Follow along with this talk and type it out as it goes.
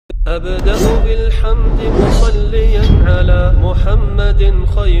أبدأ بالحمد مصليا على محمد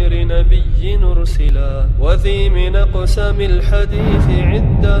خير نبي أرسلا وذي من أقسام الحديث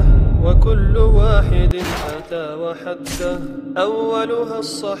عدة وكل واحد أتى وحده أولها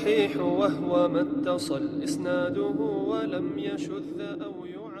الصحيح وهو ما اتصل إسناده ولم يشذ أو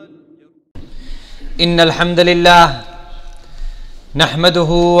يعل. إن الحمد لله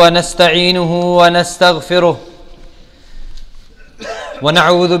نحمده ونستعينه ونستغفره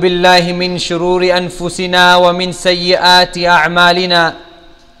ونعوذ بالله من شرور أنفسنا ومن سيئات أعمالنا.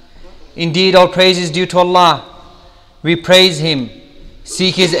 Indeed, all praise is due to Allah. We praise Him,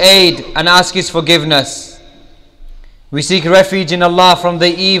 seek His aid and ask His forgiveness. We seek refuge in Allah from the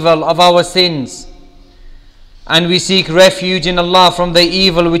evil of our sins, and we seek refuge in Allah from the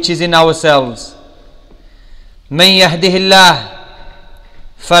evil which is in ourselves. من يهده الله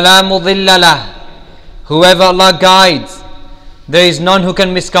فلا مضل له. Whoever Allah guides, there is none who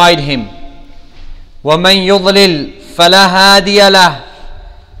can misguide him. وَمَنْ يُضْلِلْ فَلَا هَادِيَ لَهُ.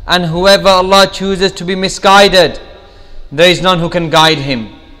 And whoever Allah chooses to be misguided, there is none who can guide him.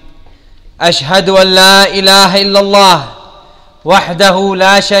 أشهد أن لا إله إلا الله وحده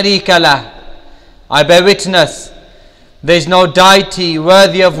لا شريك له. I bear witness, there is no deity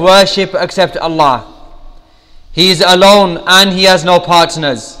worthy of worship except Allah. He is alone and He has no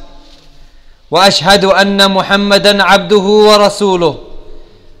partners. وأشهد أن محمدا عبده ورسوله.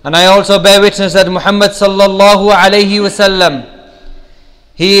 And I also bear witness that Muhammad sallallahu alayhi wasallam,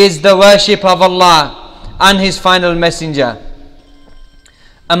 he is the worship of Allah and His final messenger.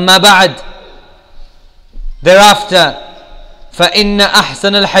 أما بعد. Thereafter, فإن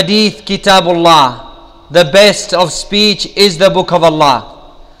أحسن الحديث كتاب الله. The best of speech is the book of Allah.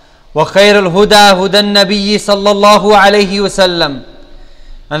 وخير الهدى هدى النبي صلى الله عليه وسلم.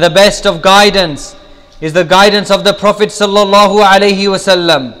 And the best of guidance is the guidance of the Prophet sallallahu alaihi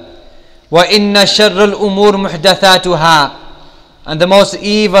wasallam. وَإِنَّ شَرَّ الْأُمُورِ مُحْدَثَاتُهَا. And the most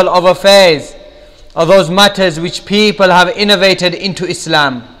evil of affairs are those matters which people have innovated into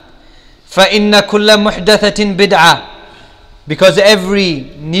Islam. فَإِنَّ كُلَّ مُحْدَثَةٍ بِدْعَةٍ. Because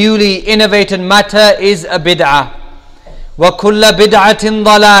every newly innovated matter is a bid'ah. وَكُلَّ بِدْعَةٍ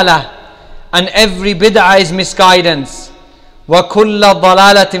ضَلَالَةٍ. And every bid'ah is misguidance. وَكُلَّ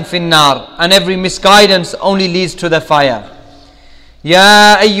ضَلَالَةٍ فِي النَّارِ. And every misguidance only leads to the fire.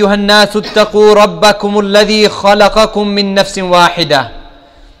 يَا أَيُّهَا النَّاسُ اتَّقُوا رَبَّكُمُ الَّذِي خَلَقَكُم مِّن نَفْسٍ وَاحِدَةٍ.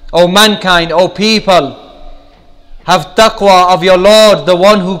 O mankind, O people, have taqwa of your Lord, the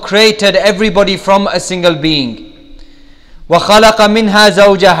one who created everybody from a single being. وَخَلَقَ مِنْهَا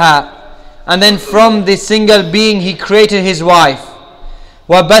زَوْجَهَا. And then from this single being He created his wife.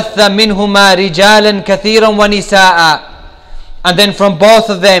 وَبَثَّ مِنْهُمَا رِجَالًا كَثِيرًا وَنِسَاءً. And then from both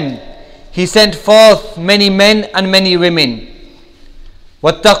of them He sent forth many men and many women.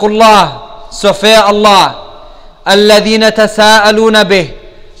 وَاتَّقُوا اللَّهِ. So fear Allah. الَّذِينَ تَسَاءَلُونَ بِهِ.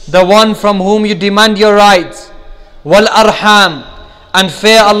 The one from whom you demand your rights. وَالْأَرْحَامِ. And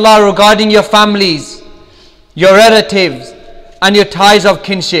fear Allah regarding your families, your relatives and your ties of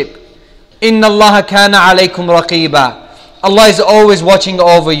kinship. إِنَّ اللَّهَ كَانَ عَلَيْكُمْ رَقِيبًا. Allah is always watching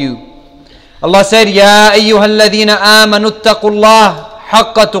over you. Allah said, يَا أَيُّهَا الَّذِينَ آمَنُوا اتَّقُوا اللَّهَ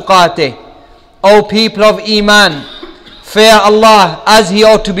حَقَّ تُقَاتِهِ. O people of Iman, fear Allah as He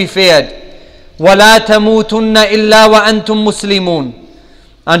ought to be feared. وَلَا تَمُوتُنَّ إِلَّا وَأَنْتُمْ مُسْلِمُونَ.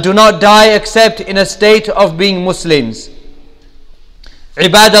 And do not die except in a state of being Muslims.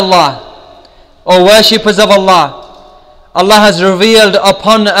 عباد Allah, O worshippers of Allah, Allah has revealed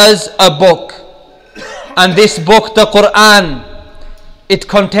upon us a book. And this book, the Quran, it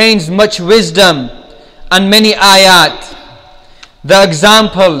contains much wisdom and many ayat. The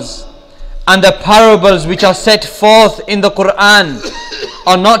examples and the parables which are set forth in the Quran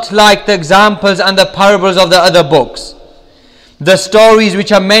are not like the examples and the parables of the other books. The stories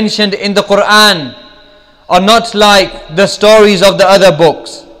which are mentioned in the Quran are not like the stories of the other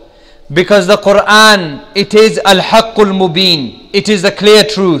books. Because the Quran, it is al-haqqul mubin, it is the clear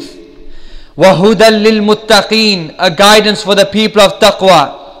truth. وَهُدًى لِلْمُتَّقِينَ. A guidance for the people of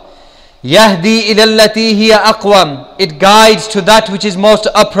taqwa. يَهْدِي إِلَى الَّتِي هِيَ أَقْوَمُ. It guides to that which is most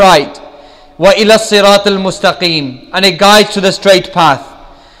upright. وَإِلَى الصِّرَاطِ الْمُسْتَقِيمِ. And it guides to the straight path.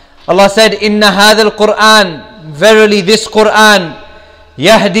 Allah said, إِنَّ هَذَا الْقُرْآنِ. Verily this Quran,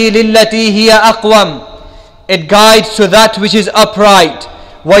 يَهْدِي لِلَّتِي هِيَ أَقْوَمُ. It guides to that which is upright.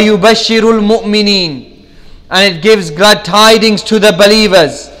 وَيُبَشِّرُ الْمُؤْمِنِينَ. And it gives glad tidings to the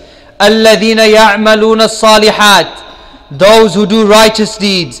believers. الَّذِينَ يَعْمَلُونَ الصَّالِحَاتِ. Those who do righteous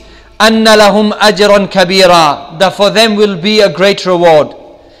deeds. أَنَّ لَهُمْ أَجْرًا كَبِيرًا. That for them will be a great reward.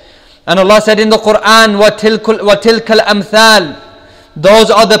 And Allah said in the Quran, وَتِلْكَ الْأَمْثَالِ. those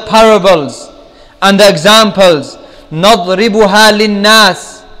are the parables and the examples. نَضْرِبُهَا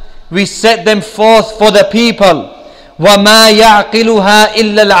لِلنَّاسِ, we set them forth for the people. وَمَا يَعْقِلُهَا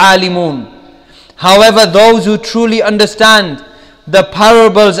إِلَّا الْعَالِمُونَ. However, those who truly understand the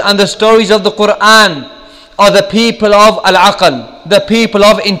parables and the stories of the Quran are the people of al-aql, the people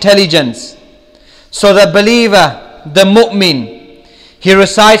of intelligence. So the believer, the mu'min, he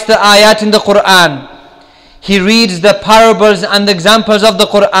recites the ayat in the Quran. He reads the parables and the examples of the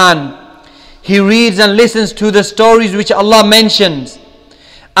Quran. He reads and listens to the stories which Allah mentions,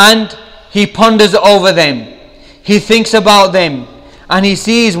 and he ponders over them. He thinks about them, and he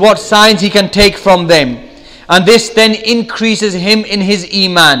sees what signs he can take from them. And this then increases him in his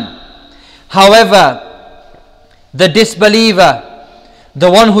iman. However, the disbeliever, the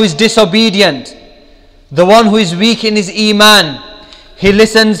one who is disobedient, the one who is weak in his iman, he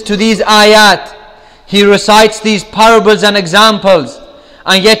listens to these ayat, he recites these parables and examples,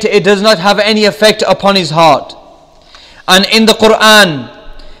 and yet it does not have any effect upon his heart. And in the Quran,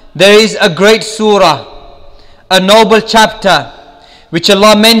 there is a great surah, a noble chapter, which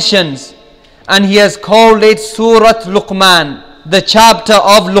Allah mentions, and He has called it Surat Luqman, the chapter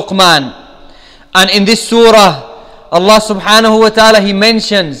of Luqman. And in this surah, Allah subhanahu wa ta'ala, He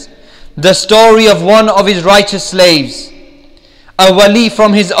mentions the story of one of His righteous slaves, a wali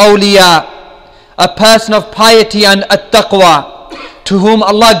from His awliya, a person of piety and at-taqwa, to whom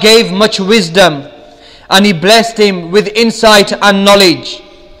Allah gave much wisdom, and He blessed him with insight and knowledge,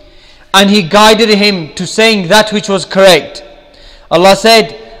 and He guided him to saying that which was correct. Allah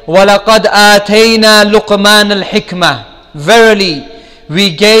said, وَلَقَدْ آتَيْنَا لُقْمَانَ الْحِكْمَةِ. Verily,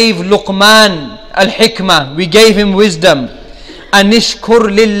 we gave Luqman al-hikmah, we gave him wisdom.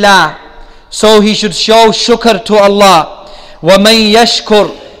 أَنِشْكُرْ لِلَّهِ, so he should show shukr to Allah. وَمَنْ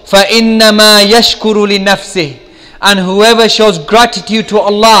يَشْكُرْ فَإِنَّمَا يَشْكُرُ لِنَفْسِهِ. And whoever shows gratitude to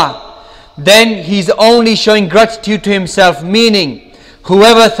Allah, then he's only showing gratitude to himself, meaning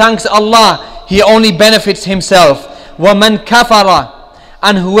whoever thanks Allah, he only benefits himself. وَمَنْ كَفَرَ,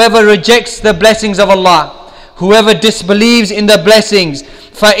 and whoever rejects the blessings of Allah, whoever disbelieves in the blessings,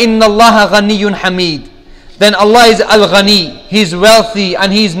 فَإِنَّ اللَّهَ غَنِيٌّ حَمِيدٌ, then Allah is Al-Ghani, He is wealthy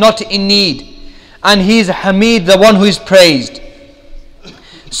and He is not in need, and He is Hamid, the one who is praised.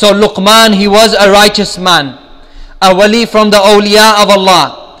 So Luqman, he was a righteous man, a wali from the awliya of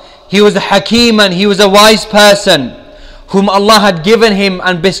Allah. He was a hakim and he was a wise person, whom Allah had given him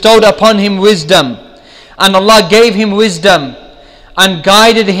and bestowed upon him wisdom. And Allah gave him wisdom and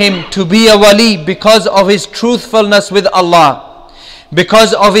guided him to be a wali because of his truthfulness with Allah,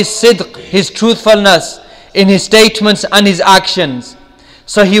 because of his sidq, his truthfulness in his statements and his actions.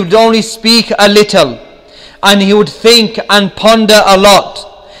 So he would only speak a little, and he would think and ponder a lot,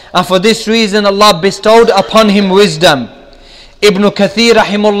 and for this reason Allah bestowed upon him wisdom. Ibn Kathir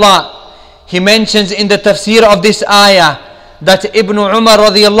rahimullah, he mentions in the tafsir of this ayah that Ibn Umar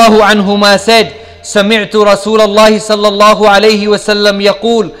radiyallahu anhuma said, سمعت رسول الله صلى الله عليه وسلم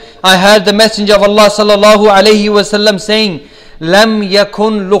يقول, I heard the Messenger of Allah صلى الله عليه وسلم saying, لم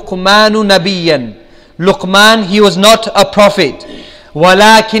يكن لقمان نبيا. Luqman, he was not a prophet.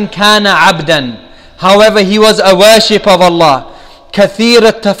 ولكن كان عبدا. However, he was a worshipper of Allah. كثير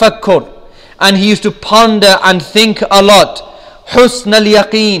التفكر, and he used to ponder and think a lot. حسن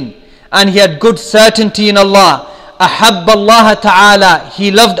اليقين, and he had good certainty in Allah. أحب الله تعالى,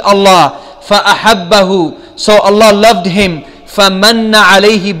 he loved Allah. فأحبه, so Allah loved him. فمن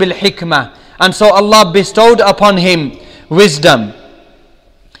عليه بالحكمة, and so Allah bestowed upon him wisdom.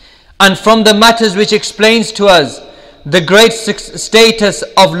 And from the matters which explains to us the great status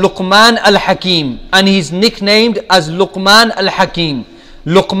of Luqman al-Hakim, and he is nicknamed as Luqman al-Hakim,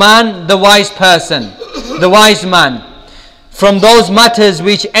 Luqman, the wise person, the wise man. From those matters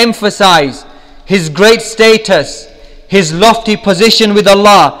which emphasize his great status, his lofty position with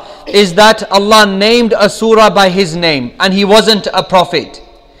Allah, is that Allah named a surah by his name, and he wasn't a prophet.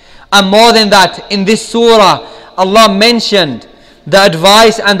 And more than that, in this surah Allah mentioned the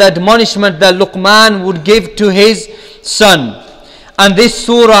advice and the admonishment that Luqman would give to his son. And this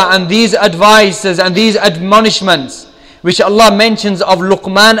surah and these advices and these admonishments which Allah mentions of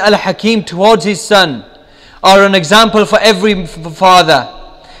Luqman al-Hakim towards his son are an example for every father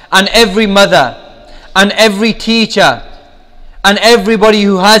and every mother and every teacher and everybody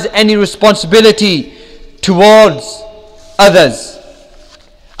who has any responsibility towards others.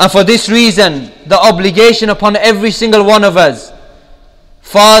 And for this reason, the obligation upon every single one of us,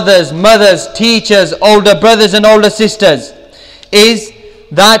 fathers, mothers, teachers, older brothers and older sisters, is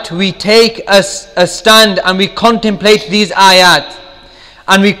that we take a stand and we contemplate these ayat,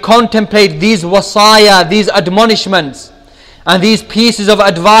 and we contemplate these wasaya, these admonishments, and these pieces of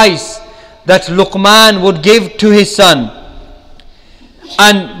advice that Luqman would give to his son.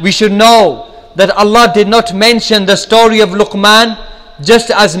 And we should know that Allah did not mention the story of Luqman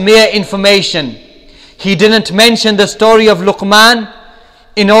just as mere information. He didn't mention the story of Luqman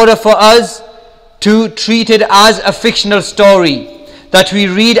in order for us to treat it as a fictional story that we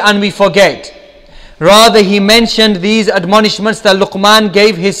read and we forget. Rather, he mentioned these admonishments that Luqman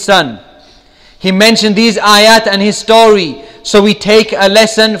gave his son. He mentioned these ayat and his story so we take a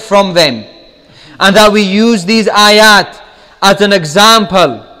lesson from them, and that we use these ayat as an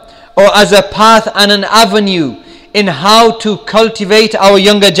example or as a path and an avenue in how to cultivate our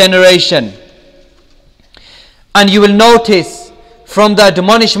younger generation. And you will notice from the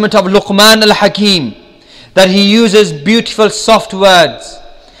admonishment of Luqman al-Hakim that he uses beautiful soft words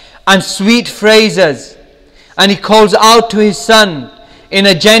and sweet phrases, and he calls out to his son in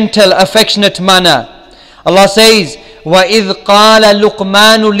a gentle, affectionate manner. Allah says, وَإِذْ قَالَ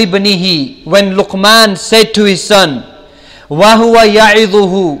لُقْمَانُ لِابْنِهِ, when Luqman said to his son, وَهُوَ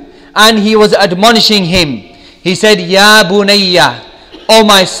يَعِظُهُ, and he was admonishing him, he said, Ya bunayya, O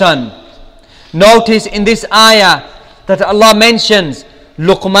my son. Notice in this ayah that Allah mentions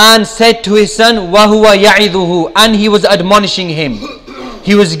Luqman said to his son, وَهُوَ يَعِظُهُ, and he was admonishing him.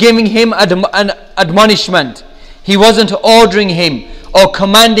 He was giving him an admonishment. He wasn't ordering him or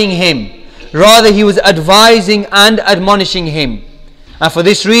commanding him. Rather, he was advising and admonishing him. And for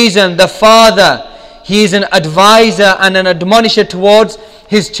this reason, the father, he is an advisor and an admonisher towards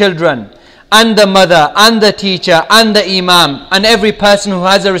his children, and the mother, and the teacher, and the imam, and every person who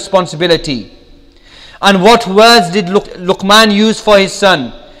has a responsibility. And what words did Luqman use for his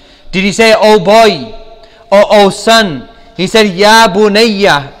son? Did he say, "Oh boy," or "Oh son"? He said, "Ya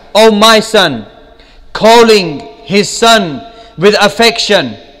bunayya," "Oh my son," calling his son with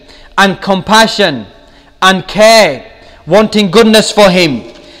affection and compassion and care, wanting goodness for him.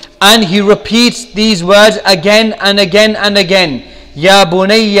 And he repeats these words again and again and again. Ya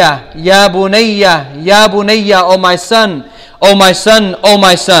bunayya, Ya bunayya, Ya bunayya, "Oh my son, oh my son, oh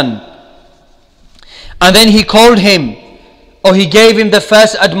my son." And then he called him, or he gave him the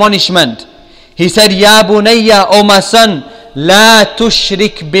first admonishment. He said, "Ya bunayya, "Oh my son, la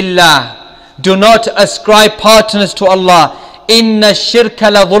tushrik billah, do not ascribe partners to Allah. Inna shirka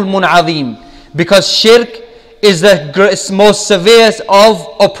la dhulmun azim, because shirk is the most severe of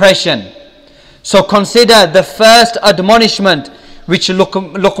oppression." So consider the first admonishment which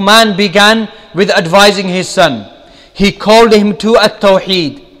Luqman began with advising his son. He called him to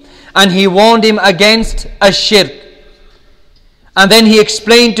at-tawheed, and he warned him against ash-shirk. And then he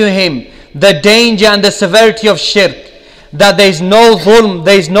explained to him the danger and the severity of shirk, that there is no dhulm,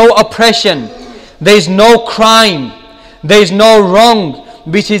 there is no oppression, there is no crime, there is no wrong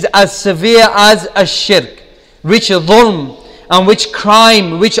which is as severe as ash-shirk. Which dhulm and which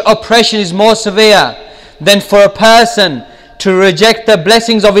crime, which oppression is more severe than for a person to reject the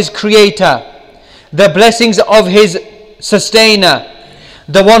blessings of his creator, the blessings of his sustainer,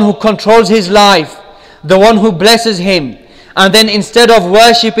 the one who controls his life, the one who blesses him, and then instead of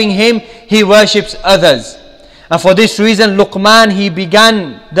worshipping him, he worships others. And for this reason, Luqman, he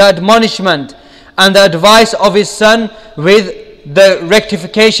began the admonishment and the advice of his son with the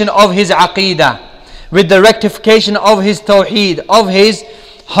rectification of his aqeedah, with the rectification of his tawheed, of his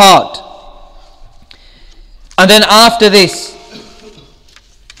heart. And then after this,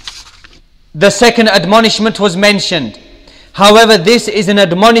 the second admonishment was mentioned. However, this is an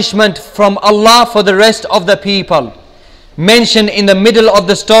admonishment from Allah for the rest of the people, mentioned in the middle of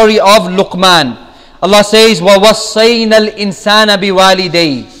the story of Luqman. Allah says, وَوَصَّيْنَا الْإِنسَانَ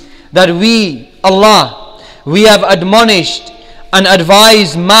بِوَالِدَيْهِ, that we, Allah, we have admonished and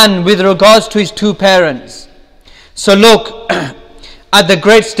advised man with regards to his two parents. So look at the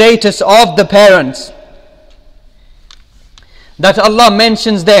great status of the parents, that Allah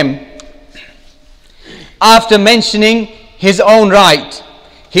mentions them after mentioning his own right.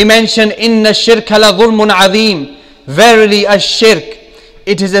 He mentioned, "Inna shirka la dhulmun azim," verily a shirk,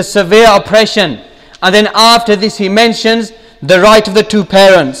 it is a severe oppression. And then after this he mentions the right of the two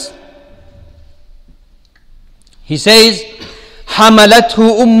parents. He says, حَمَلَتْهُ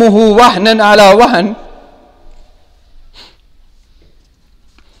أُمُّهُ وَهْنًا عَلَى وَهْنٍ,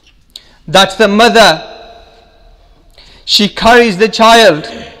 that the mother, she carries the child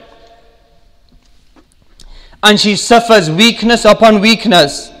and she suffers weakness upon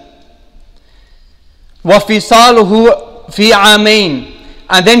weakness. وَفِصَالُهُ فِي عَامَيْنِ,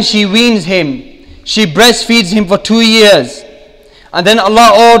 and then she weans him, she breastfeeds him for 2 years. And then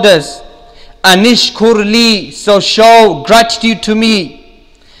Allah orders, "Anishkur li," so show gratitude to me.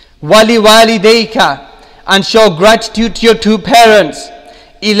 "Wali walidayka," and show gratitude to your two parents.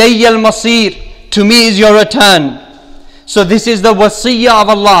 Ilayya al-masir, to me is your return. So this is the wasiyyah of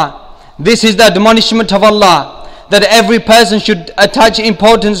Allah. This is the admonishment of Allah that every person should attach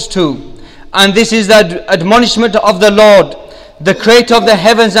importance to. And this is the admonishment of the Lord, the creator of the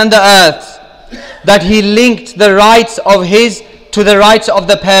heavens and the earth, that he linked the rights of his to the rights of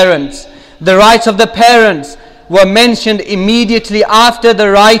the parents. The rights of the parents were mentioned immediately after the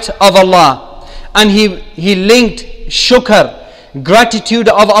right of Allah. And he linked shukr, gratitude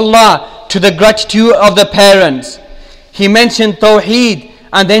of Allah, to the gratitude of the parents. He mentioned tawheed,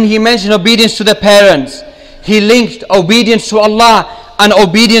 and then he mentioned obedience to the parents. He linked obedience to Allah and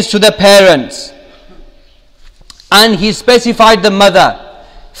obedience to the parents. And he specified the mother.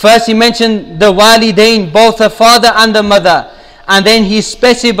 First he mentioned the walidain, both the father and the mother. And then he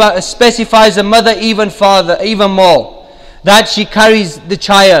specifies the mother even more, that she carries the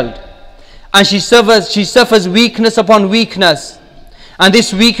child. And she suffers weakness upon weakness. And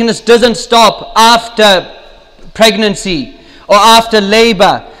this weakness doesn't stop after pregnancy or after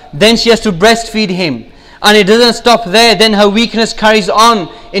labor. Then she has to breastfeed him. And it doesn't stop there. Then her weakness carries on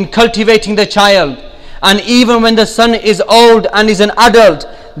in cultivating the child. And even when the son is old and is an adult,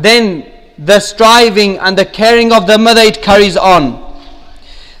 then the striving and the caring of the mother, it carries on.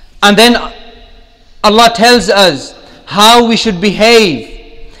 And then Allah tells us how we should behave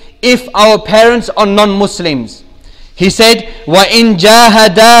if our parents are non-Muslims. He said, وَإِن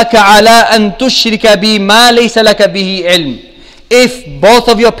جَاهَدَاكَ عَلَىٰ أَن تُشْرِكَ بِي مَا لَيْسَ لَكَ بِهِ عِلْمٍ. If both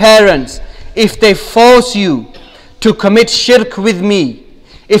of your parents, if they force you to commit shirk with me,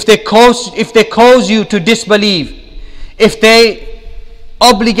 if they cause you to disbelieve, if they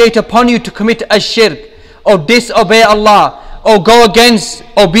obligate upon you to commit a shirk or disobey Allah or go against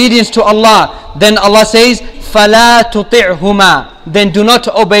obedience to Allah, then Allah says, فَلَا تُطِعْهُمَا, then do not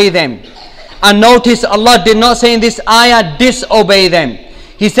obey them. And notice Allah did not say in this ayah, disobey them.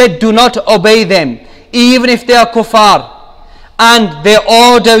 He said, do not obey them, even if they are kuffar, and they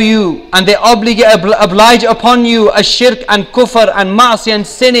order you and they oblige upon you a shirk and kufr and ma'asi and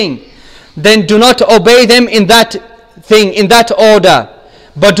sinning, then do not obey them in that thing, in that order.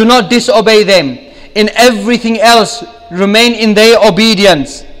 But do not disobey them. In everything else, remain in their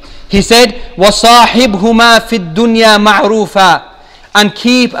obedience. He said, وَصَاحِبْهُمَا فِي الدُّنْيَا مَعْرُوفًا, and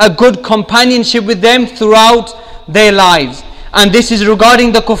keep a good companionship with them throughout their lives. And this is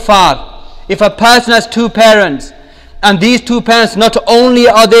regarding the kuffar. If a person has two parents, and these two parents, not only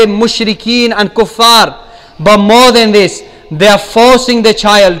are they mushrikeen and kuffar, but more than this, they are forcing the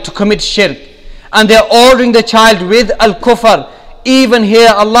child to commit shirk, and they are ordering the child with al-kufr. Even here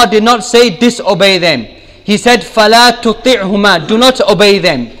Allah did not say disobey them. He said فَلَا تُطِعْهُمَا, do not obey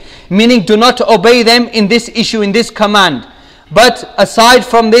them. Meaning do not obey them in this issue, in this command. But aside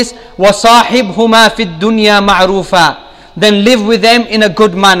from this, وَصَاحِبْهُمَا فِي الدُّنْيَا مَعْرُوفًا, then live with them in a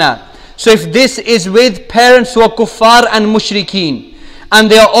good manner. So if this is with parents who are kuffar and mushrikeen, and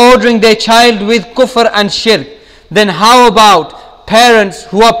they are ordering their child with kufr and shirk, then how about parents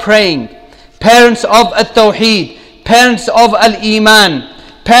who are praying, parents of at-tawheed, parents of al-iman,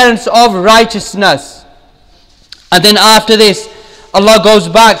 parents of righteousness? And then after this, Allah goes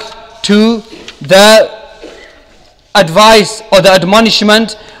back to the advice or the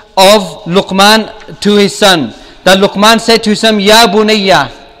admonishment of Luqman to his son. That Luqman said to his son, Ya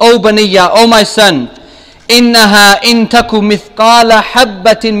bunayya, O bunayya, O my son, innaha in taku mithqala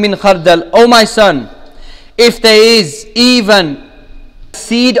habbatin min khardal. O my son, if there is even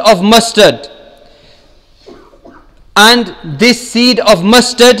seed of mustard, and this seed of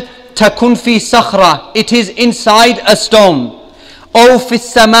mustard, takun fi sakhra, it is inside a stone, O fi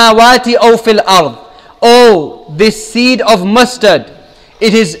samawati o fil ard, oh, this seed of mustard,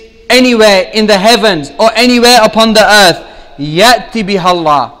 it is anywhere in the heavens or anywhere upon the earth, ya'ti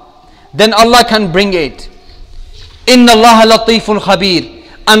bihallah, then Allah can bring it. Inna Allah latifun khabir,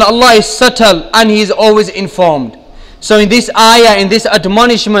 and Allah is subtle and He is always informed. So in this ayah, in this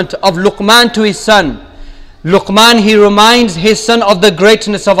admonishment of Luqman to his son, Luqman, he reminds his son of the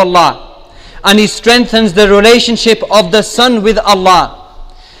greatness of Allah, and he strengthens the relationship of the son with Allah.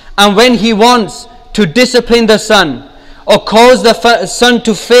 And when he wants to discipline the son or cause the son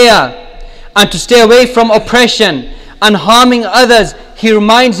to fear and to stay away from oppression and harming others, he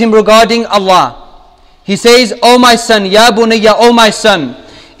reminds him regarding Allah. He says, O my son, Ya bunayya, O my son,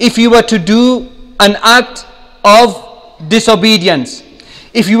 if you were to do an act of disobedience,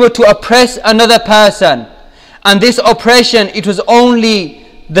 if you were to oppress another person, and this oppression, it was only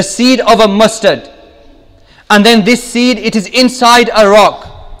the seed of a mustard, and then this seed, it is inside a rock,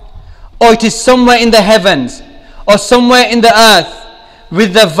 or it is somewhere in the heavens or somewhere in the earth,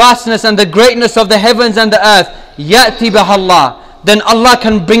 with the vastness and the greatness of the heavens and the earth, ya'ti bihallah, then Allah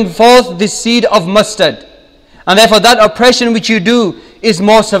can bring forth this seed of mustard. And therefore that oppression which you do is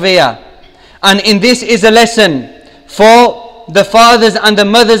more severe. And in this is a lesson for the fathers and the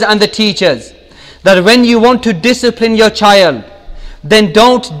mothers and the teachers, that when you want to discipline your child, then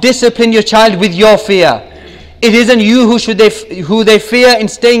don't discipline your child with your fear. It isn't you who they fear in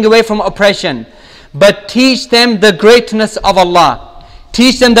staying away from oppression, but teach them the greatness of Allah.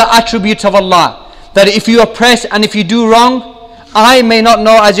 Teach them the attributes of Allah, that if you oppress and if you do wrong, I may not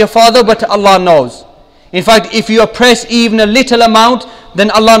know as your father, but Allah knows. In fact, if you oppress even a little amount, then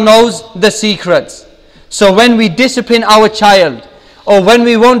Allah knows the secrets. So when we discipline our child, or when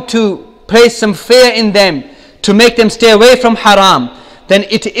we want to place some fear in them to make them stay away from haram, then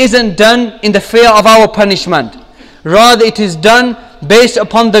it isn't done in the fear of our punishment. Rather, it is done based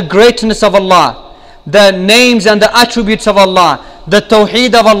upon the greatness of Allah, the names and the attributes of Allah, the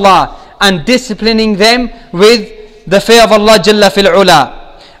tawheed of Allah, and disciplining them with the fear of Allah Jalla fil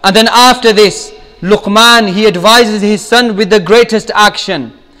Ula. And then after this, Luqman, he advises his son with the greatest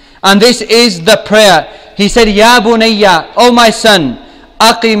action. And this is the prayer. He said, Ya bunayya, O my son,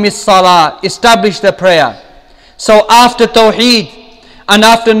 aqimis salah, establish the prayer. So after tawheed, and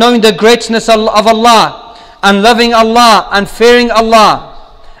after knowing the greatness of Allah, and loving Allah, and fearing Allah,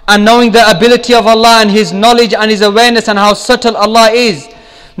 and knowing the ability of Allah, and His knowledge and His awareness, and how subtle Allah is,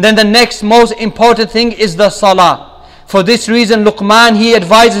 then the next most important thing is the salah. For this reason, Luqman, he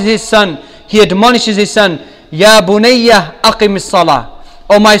advises his son, he admonishes his son, Ya bunayya aqimis salah,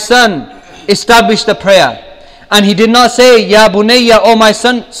 O my son, establish the prayer. And he did not say, Ya bunayya, O my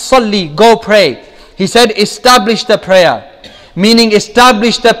son, salli, go pray. He said, establish the prayer, meaning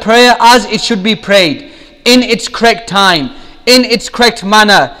establish the prayer as it should be prayed, in its correct time, in its correct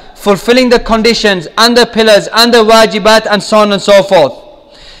manner, fulfilling the conditions and the pillars and the wajibat and so on and so forth.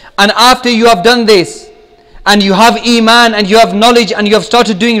 And after you have done this, and you have iman and you have knowledge and you have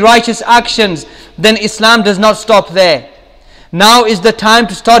started doing righteous actions, then Islam does not stop there. Now is the time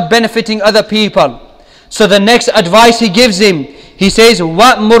to start benefiting other people. So the next advice he gives him, he says,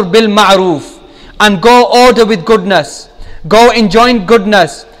 wa'mur bil ma'roof, and go order with goodness, go enjoin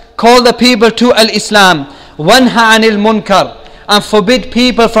goodness, call the people to al-Islam, wanha anil munkar, and forbid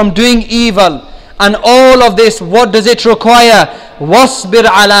people from doing evil. And all of this, what does it require? Wasbir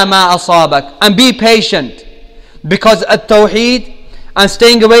ala ma asabak, and be patient, because at-tawheed and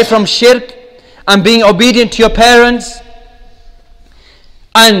staying away from shirk and being obedient to your parents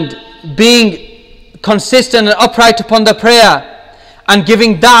and being consistent and upright upon the prayer and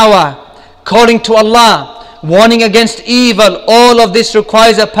giving da'wah, calling to Allah, warning against evil, all of this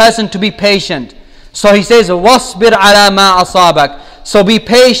requires a person to be patient. So he says, wasbir ala ma asabak, so be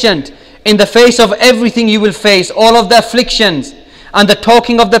patient in the face of everything you will face, all of the afflictions and the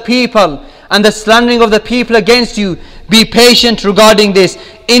talking of the people and the slandering of the people against you. Be patient regarding this.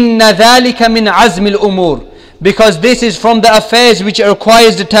 Inna dhalika min azmil umur, because this is from the affairs which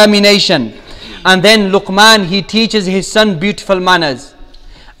requires determination. And then Luqman, he teaches his son beautiful manners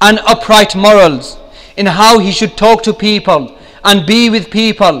and upright morals in how he should talk to people and be with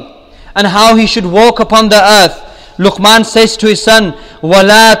people and how he should walk upon the earth. Luqman says to his son,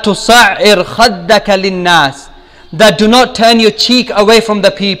 وَلَا تُصَعِّرْ خَدَّكَ لِلنَّاسِ, that do not turn your cheek away from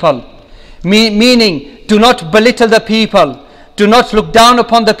the people. Meaning, do not belittle the people, do not look down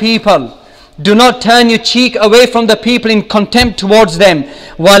upon the people, do not turn your cheek away from the people in contempt towards them.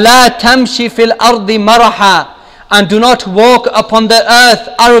 وَلَا تَمْشِ فِي الْأَرْضِ مَرَحًا, and do not walk upon the earth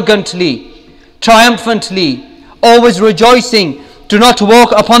arrogantly, triumphantly, always rejoicing. Do not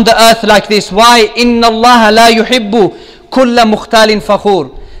walk upon the earth like this. Why? إِنَّ اللَّهَ لَا يُحِبُّ كُلَّ مُخْتَالٍ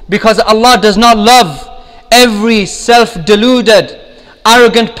فَخُورٍ, because Allah does not love every self-deluded,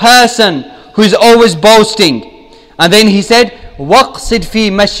 arrogant person who is always boasting. And then he said, وَقْصِدْ فِي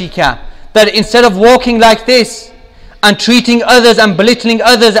مَشِّكَ, that instead of walking like this and treating others and belittling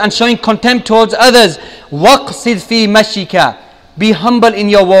others and showing contempt towards others, وَقْصِدْ فِي مَشِّكَ, be humble in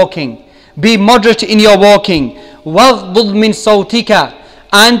your walking, be moderate in your walking. وَغْضُضْ مِنْ صَوْتِكَ,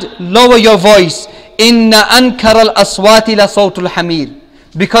 and lower your voice. إِنَّ أَنْكَرَ الْأَصْوَاتِ لَصَوْتُ الْحَمِيرِ,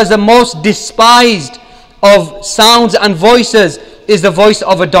 because the most despised of sounds and voices is the voice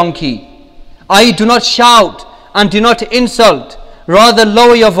of a donkey. I do not shout and do not insult, rather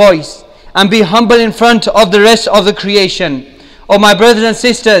lower your voice and be humble in front of the rest of the creation. Oh my brothers and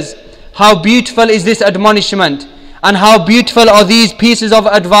sisters, how beautiful is this admonishment, and how beautiful are these pieces of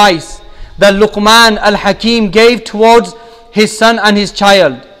advice that Luqman al-Hakim gave towards his son and his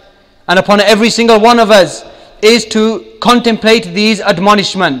child. And upon every single one of us is to contemplate these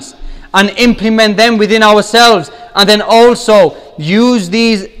admonishments and implement them within ourselves, and then also use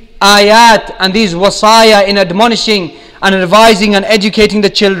these ayat and these wasaya in admonishing and advising and educating the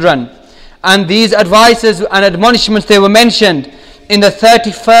children. And these advices and admonishments, they were mentioned in the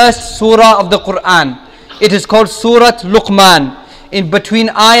 31st surah of the Quran. It is called Surah Luqman, in between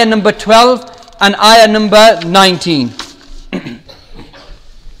ayah number 12 and ayah number 19.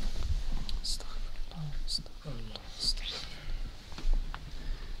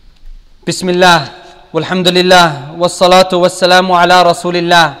 Bismillah, walhamdulillah, wassalatu wassalamu ala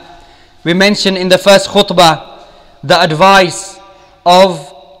rasulillah. We mentioned in the first khutbah the advice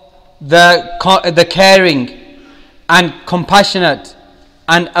of the caring and compassionate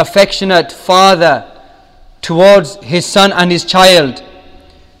and affectionate father towards his son and his child,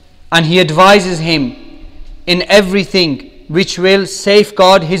 and he advises him in everything which will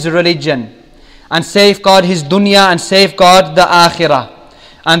safeguard his religion and safeguard his dunya and safeguard the akhirah.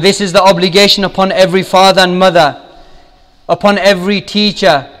 And this is the obligation upon every father and mother, upon every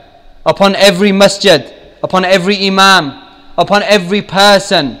teacher, upon every masjid, upon every imam, upon every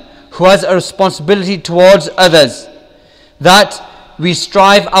person who has a responsibility towards others, that we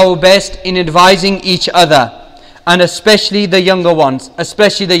strive our best in advising each other, and especially the younger ones,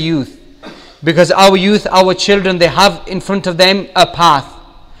 especially the youth, because our youth, our children, they have in front of them a path,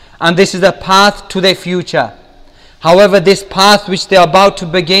 and this is a path to their future. However, this path which they are about to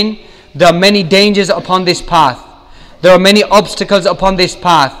begin, there are many dangers upon this path. There are many obstacles upon this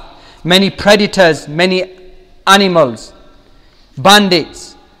path, many predators, many animals,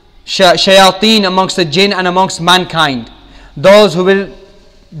 bandits, shayateen amongst the jinn and amongst mankind, those who will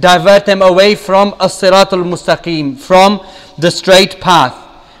divert them away from as-siratul mustaqim, from the straight path.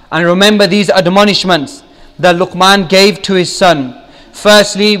 And remember these admonishments that Luqman gave to his son.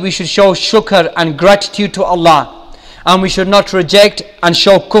 Firstly, we should show shukr and gratitude to Allah, and we should not reject and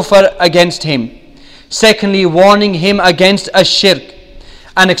show kufr against him. Secondly, warning him against ash-shirk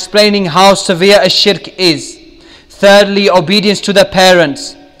and explaining how severe ash-shirk is. Thirdly, obedience to the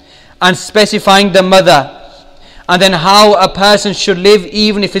parents and specifying the mother, and then how a person should live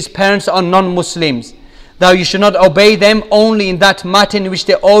even if his parents are non-Muslims. Though you should not obey them only in that matter in which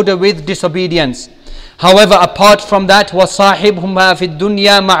they order with disobedience. However, apart from that, وَصَاحِبْهُمَا فِي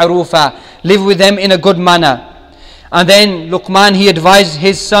الدُّنْيَا مَعْرُوفًا, live with them in a good manner. And then Luqman, he advised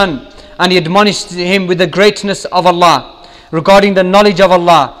his son and he admonished him with the greatness of Allah, regarding the knowledge of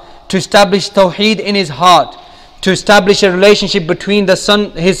Allah, to establish tawheed in his heart, to establish a relationship between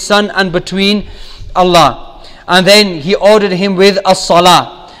his son and between Allah. And then he ordered him with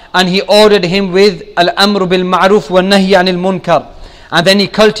as-salah, and he ordered him with al-amru bil ma'ruf wa nahy anil munkar, and then he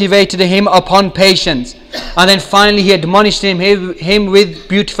cultivated him upon patience, and then finally he admonished him with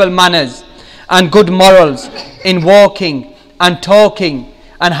beautiful manners and good morals in walking and talking,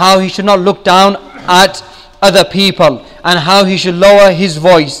 and how he should not look down at other people, and how he should lower his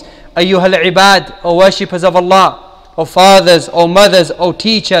voice. Ayyuhal ibad, O worshippers of Allah, O fathers, O mothers, O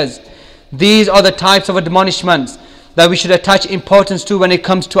teachers, these are the types of admonishments that we should attach importance to when it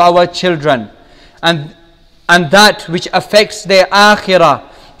comes to our children, and that which affects their akhirah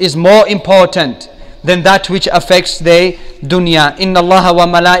is more important than that which affects their dunya. Inna Allah wa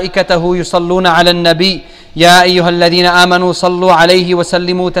malaikatahu yusalluna ala nabi ya ayyuhalladhina amanu sallu alayhi wa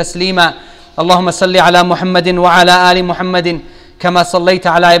sallimu taslima. Allahumma salli ala Muhammadin wa ala ali Muhammadin kama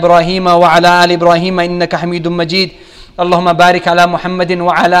sallaita ala Ibrahim wa ala ali Ibrahim innaka Hamidum Majid. Allahumma barik ala Muhammadin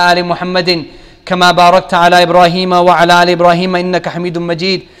wa ala ali Muhammadin كما باركت على إبراهيم وعلى آل إبراهيم إنك حميد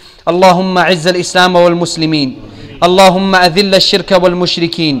مجيد. اللهم أعز الإسلام والمسلمين، اللهم أذل الشرك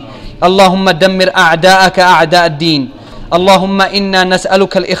والمشركين، اللهم دمر أعداءك أعداء الدين. اللهم إنا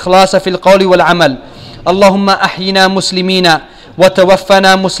نسألك الإخلاص في القول والعمل. اللهم أحينا مسلمين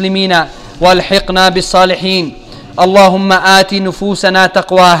وتوفنا مسلمين والحقنا بالصالحين. اللهم آت نفوسنا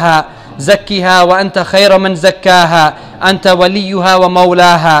تقواها زكها وأنت خير من زكاها أنت وليها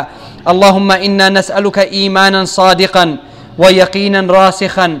ومولاها. اللهم إنا نسألك إيمانا صادقا ويقينا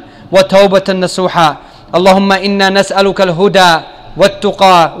راسخا وتوبة نصوحا. اللهم إنا نسألك الهدى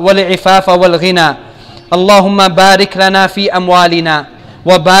والتقى والعفاف والغنى. اللهم بارك لنا في أموالنا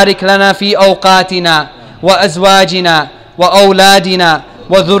وبارك لنا في أوقاتنا وأزواجنا وأولادنا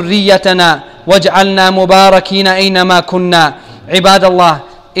وذريتنا واجعلنا مباركين أينما كنا. عباد الله،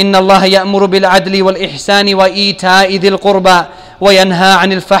 إن الله يأمر بالعدل والإحسان وإيتاء ذي القربى وينهى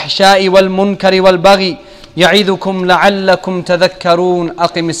عن الفحشاء والمنكر والبغي يعظكم لعلكم تذكرون.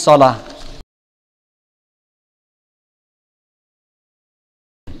 أقم الصلاة.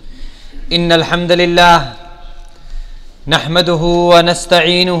 إن الحمد لله نحمده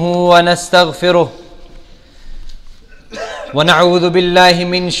ونستعينه ونستغفره ونعوذ بالله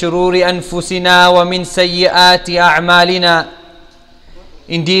من شرور أنفسنا ومن سيئات أعمالنا.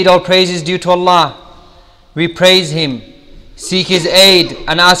 Indeed, all praise is due to Allah. We praise Him, seek His aid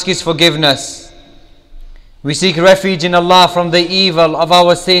and ask His forgiveness. We seek refuge in Allah from the evil of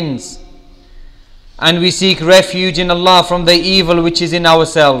our sins, and we seek refuge in Allah from the evil which is in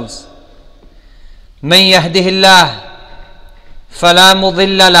ourselves. Man yahdihillah fala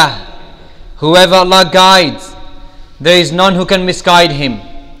mudilla lah. Whoever Allah guides, there is none who can misguide him.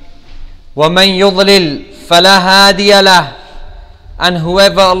 Wa man yudlil fala hadiya lah. And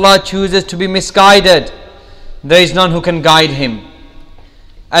whoever Allah chooses to be misguided, there is none who can guide him.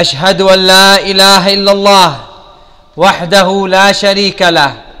 Ashhadu an la ilaha illallah wahdahu la sharika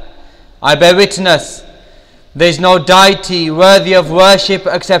lah. I bear witness, there is no deity worthy of worship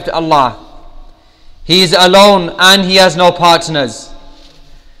except Allah. He is alone and He has no partners.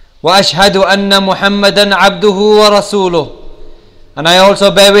 Wa ashhadu anna Muhammadan abduhu wa rasuluh. And I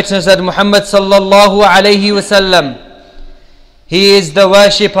also bear witness that Muhammad sallallahu alayhi wasallam, he is the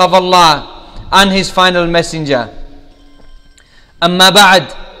worship of Allah and His final messenger. Amma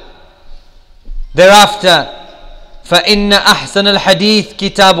ba'd. Thereafter, فَإِنَّ أَحْسَنَ الْحَدِيثِ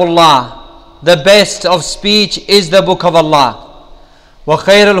كِتَابُ اللَّهِ. The best of speech is the book of Allah.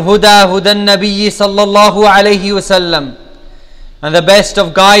 وَخَيْرُ الْهُدَى هُدَى النَّبِيِّ صَلَّى اللَّهُ عَلَيْهِ وَسَلَّمَ. And the best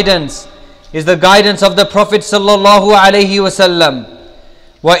of guidance is the guidance of the Prophet sallallahu alayhi wasallam.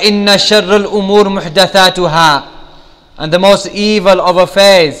 وَإِنَّ شَرَّ الْأُمُورِ مُحْدَثَاتُهَا. And the most evil of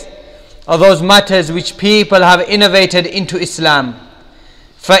affairs are those matters which people have innovated into Islam.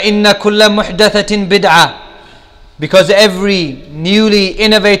 فَإِنَّ كُلَّ مُحْدَثَةٍ بِدْعَةٍ. Because every newly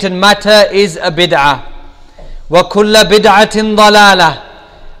innovated matter is a bid'ah. وَكُلَّ بِدْعَةٍ ضَلَالَةٍ.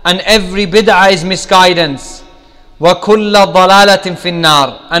 And every bid'ah is misguidance. وَكُلَّ ضَلَالَةٍ فِي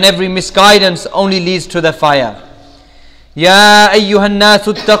النَّارِ. And every misguidance only leads to the fire. يَا أَيُّهَا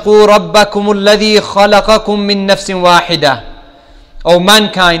النَّاسُ اتَّقُوا رَبَّكُمُ الَّذِي خَلَقَكُم مِّن نَفْسٍ وَاحِدَةٍ. O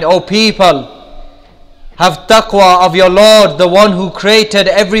mankind, O people, have taqwa of your Lord, the one who created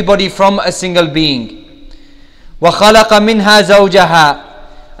everybody from a single being. وَخَلَقَ مِنْهَا زَوْجَهَا.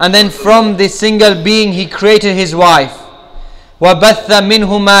 And then from this single being He created his wife. وَبَثَّ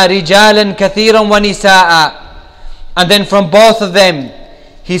مِنْهُمَا رِجَالًا كَثِيرًا وَنِسَاءً. And then from both of them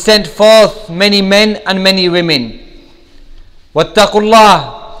He sent forth many men and many women. وَاتَّقُوا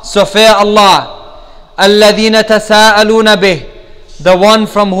اللَّهِ. So fear Allah. الَّذِينَ تَسَاءَلُونَ بِهِ. The one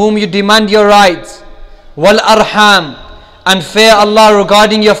from whom you demand your rights. وَالْأَرْحَامِ. And fear Allah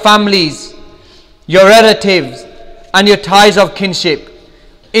regarding your families, your relatives, and your ties of kinship.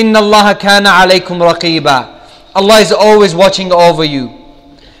 إِنَّ اللَّهَ كَانَ عَلَيْكُمْ رَقِيبًا. Allah is always watching over you.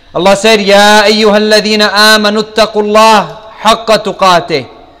 Allah said, يَا أَيُّهَا الَّذِينَ آمَنُوا اتَّقُوا اللَّهَ حَقَّ تُقَاتِهِ.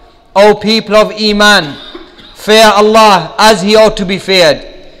 O people of Iman, fear Allah as He ought to be feared.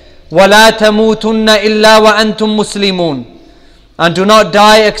 وَلَا تَمُوتُنَّ إِلَّا وَأَنْتُمْ مُسْلِمُونَ. And do not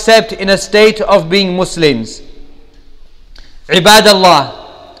die except in a state of being Muslims. Ibadallah,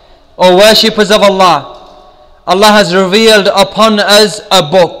 O worshippers of Allah, Allah has revealed upon us a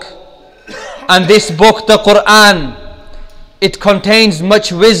book. And this book, the Quran, it contains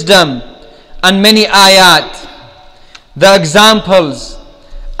much wisdom and many ayat. The examples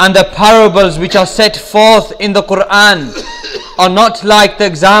and the parables which are set forth in the Quran are not like the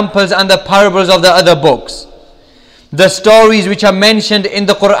examples and the parables of the other books. The stories which are mentioned in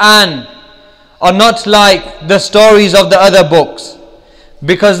the Quran are not like the stories of the other books.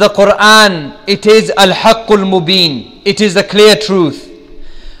 Because the Quran, it is al-haqqul mubin, it is the clear truth.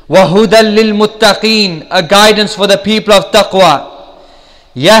 وَهُدًى لِلْمُتَّقِينَ. A guidance for the people of taqwa.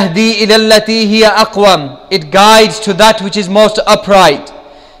 يَهْدِي إِلَى الَّتِي هِيَ أَقْوَمُ. It guides to that which is most upright.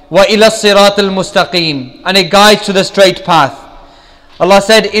 وَإِلَى الصِّرَاطِ الْمُسْتَقِيمِ. And it guides to the straight path. Allah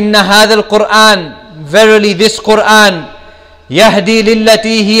said, إِنَّ هَذَا الْقُرْآنِ. Verily this Quran, يَهْدِي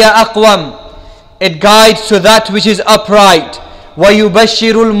لِلَّتِي هِيَ أَقْوَمُ. It guides to that which is upright.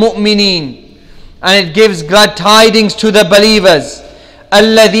 وَيُبَشِّرُ الْمُؤْمِنِينَ. And it gives glad tidings to the believers.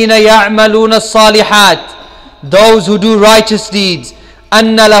 الَّذِينَ يَعْمَلُونَ الصَّالِحَاتِ. Those who do righteous deeds.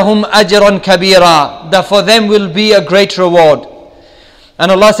 أَنَّ لَهُمْ أَجْرًا كَبِيرًا. That for them will be a great reward.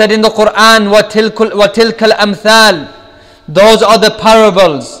 And Allah said in the Quran, وَتِلْكَ الْأَمْثَالِ. Those are the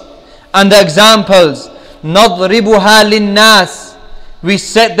parables and the examples. نَضْرِبُهَا لِلنَّاسِ. We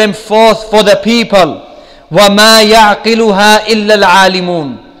set them forth for the people. وَمَا يَعْقِلُهَا إِلَّا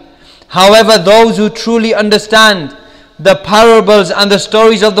الْعَالِمُونَ. However, those who truly understand the parables and the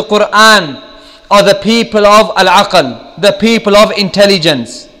stories of the Quran are the people of al-aql, the people of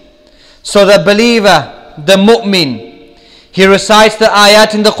intelligence. So the believer, the mu'min, he recites the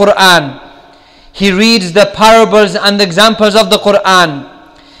ayat in the Quran. He reads the parables and the examples of the Quran.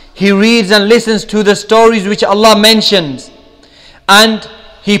 He reads and listens to the stories which Allah mentions. And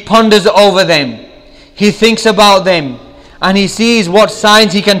he ponders over them, he thinks about them, and he sees what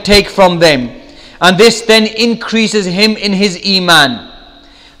signs he can take from them, and this then increases him in his iman.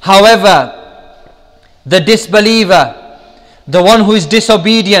 However, the disbeliever, the one who is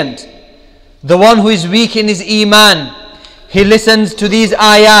disobedient, the one who is weak in his iman, he listens to these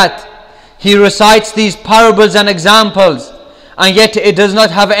ayat, he recites these parables and examples, and yet it does not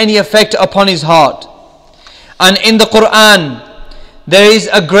have any effect upon his heart. And in the Quran, there is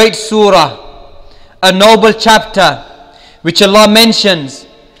a great surah, a noble chapter, which Allah mentions,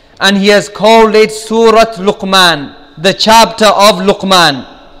 and He has called it Surah Luqman, the chapter of Luqman.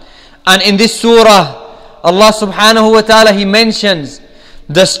 And in this surah, Allah subhanahu wa ta'ala, He mentions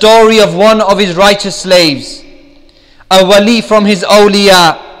the story of one of His righteous slaves, a wali from His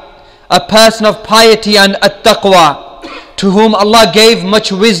awliya, a person of piety and at-taqwa, to whom Allah gave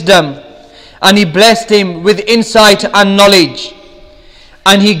much wisdom, and He blessed him with insight and knowledge,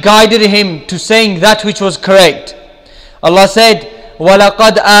 and He guided him to saying that which was correct. Allah said,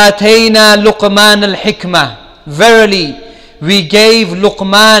 وَلَقَدْ آتَيْنَا لُقْمَانَ الْحِكْمَةِ, verily we gave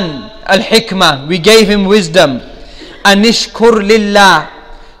Luqman al-hikmah, we gave him wisdom. أَنِشْكُرْ لِلَّهِ,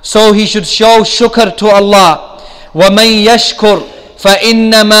 so he should show shukr to Allah. وَمَنْ يَشْكُرْ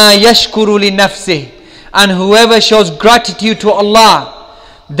فَإِنَّمَا يَشْكُرُ لِنَفْسِهِ, and whoever shows gratitude to Allah,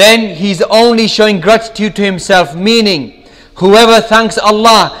 then he's only showing gratitude to himself, meaning whoever thanks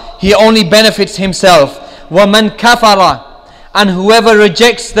Allah, he only benefits himself. وَمَنْ كَفَرَ, and whoever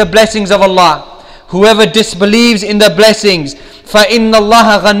rejects the blessings of Allah, whoever disbelieves in the blessings, فَإِنَّ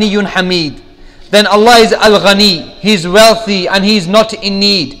اللَّهَ غَنِيٌّ حَمِيدٌ, then Allah is Al-Ghani, He is wealthy and He is not in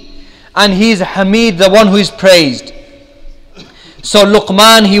need, and He is Hamid, the one who is praised. So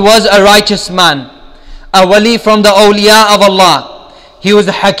Luqman, he was a righteous man, a wali from the awliya of Allah. He was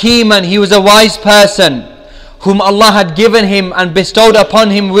a hakim, and he was a wise person whom Allah had given him and bestowed upon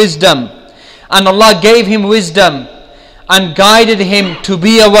him wisdom. And Allah gave him wisdom and guided him to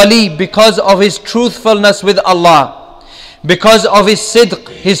be a wali because of his truthfulness with Allah, because of his sidq,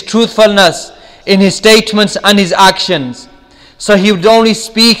 his truthfulness in his statements and his actions. So he would only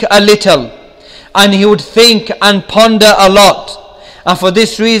speak a little, and he would think and ponder a lot, and for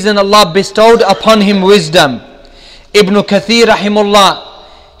this reason Allah bestowed upon him wisdom. Ibn Kathir rahimullah,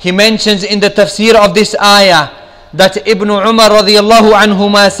 he mentions in the tafsir of this ayah that Ibn Umar radiyallahu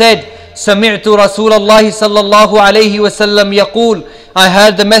anhuma said, سمعت رسول الله صلى الله عليه وسلم يقول, I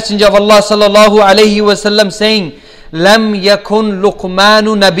heard the Messenger of Allah صلى الله عليه وسلم saying, لم يكن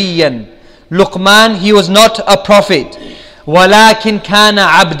لقمان نبيا, Luqman, he was not a prophet, ولكن كان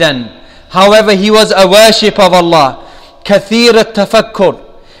عبدا, however he was a worshipper of Allah, كثير التفكر,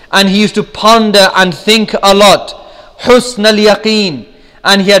 and he used to ponder and think a lot, حسن اليقين,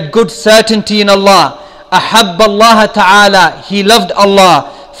 and he had good certainty in Allah, أحب الله تعالى, he loved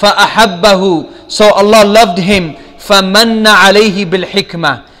Allah, فأحبه, so Allah loved him, فمن عليه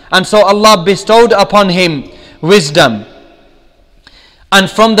بالحكمة, and so Allah bestowed upon him wisdom. And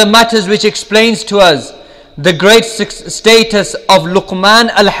from the matters which explains to us the great status of Luqman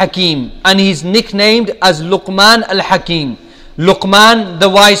al-Hakim, and he is nicknamed as Luqman al-Hakim, Luqman, the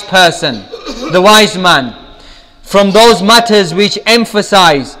wise person, the wise man. From those matters which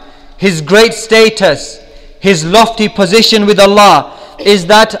emphasize his great status, his lofty position with Allah, is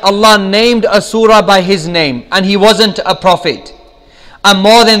that Allah named a surah by his name, and he wasn't a prophet. And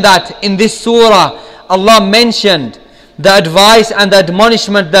more than that, in this surah Allah mentioned the advice and the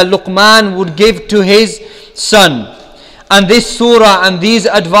admonishment that Luqman would give to his son. And this surah and these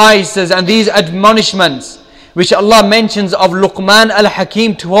advices and these admonishments which Allah mentions of Luqman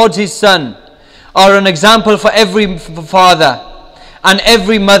al-Hakim towards his son are an example for every father and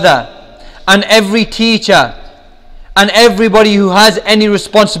every mother and every teacher and everybody who has any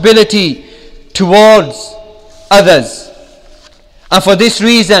responsibility towards others. And for this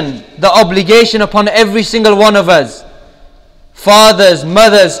reason, the obligation upon every single one of us, fathers,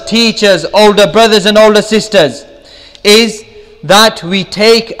 mothers, teachers, older brothers and older sisters, is that we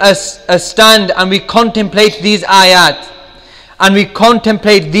take a stand and we contemplate these ayat, and we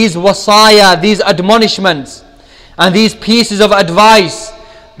contemplate these wasaya, these admonishments and these pieces of advice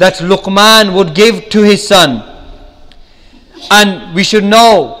that Luqman would give to his son. And we should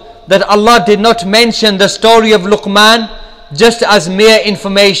know that Allah did not mention the story of Luqman just as mere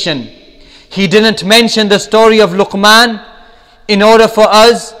information. He didn't mention the story of Luqman in order for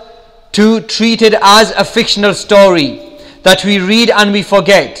us to treat it as a fictional story that we read and we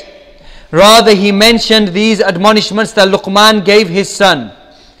forget. Rather, he mentioned these admonishments that Luqman gave his son.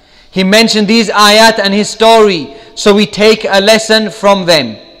 He mentioned these ayat and his story so we take a lesson from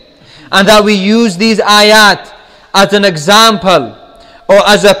them, and that we use these ayat as an example or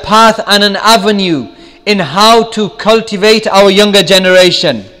as a path and an avenue in how to cultivate our younger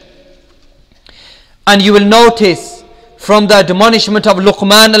generation. And you will notice from the admonishment of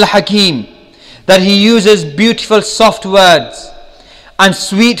Luqman al-Hakim that he uses beautiful soft words and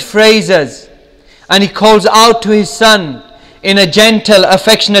sweet phrases, and he calls out to his son in a gentle,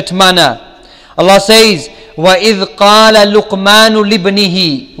 affectionate manner. Allah says, وَإِذْ قَالَ لُقْمَانُ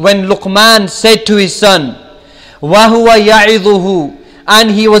لِابْنِهِ, when Luqman said to his son, وَهُوَ يَعِظُهُ,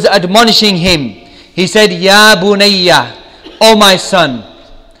 and he was admonishing him, he said, يَا بُنَيَّ, O my son.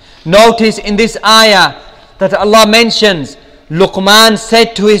 Notice in this ayah that Allah mentions Luqman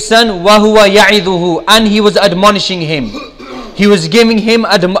said to his son, وَهُوَ يَعِظُهُ, and he was admonishing him. He was giving him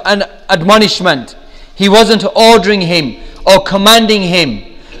an admonishment. He wasn't ordering him or commanding him.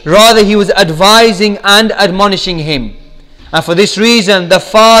 Rather, he was advising and admonishing him. And for this reason, the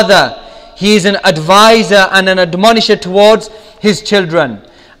father, he is an advisor and an admonisher towards his children,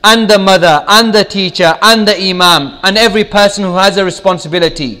 and the mother, and the teacher, and the imam, and every person who has a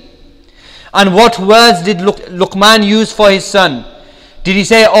responsibility. And what words did Luqman use for his son? Did he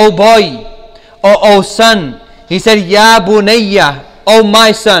say, "Oh boy," or "Oh son"? He said, "Ya bunayya," "Oh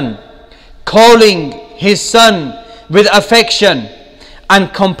my son," calling his son with affection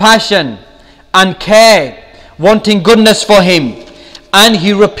and compassion and care, wanting goodness for him. And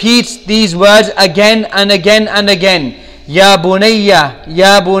he repeats these words again and again and again. Ya bunayya,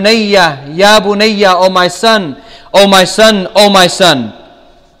 ya bunayya, ya bunayya, "Oh my son, oh my son, oh my son."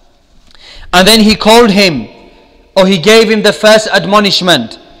 And then he called him, or he gave him the first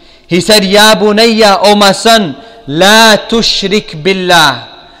admonishment. He said, "Ya bunayya, "Oh my son, la tushrik billah,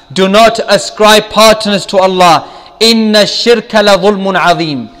 do not ascribe partners to Allah. Inna shirka la dhulmun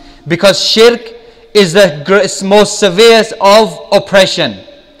azim, because shirk is the most severe of oppression."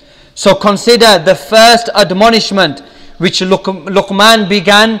 So consider the first admonishment which Luqman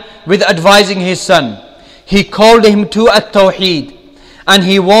began with advising his son. He called him to at-tawheed, and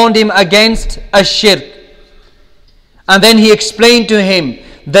he warned him against ash-shirk. And then he explained to him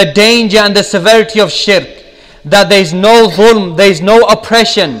the danger and the severity of shirk, that there is no dhulm, there is no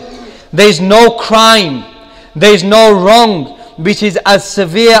oppression, there is no crime, there is no wrong which is as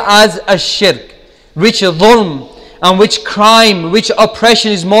severe as ash-shirk. Which dhulm and which crime, which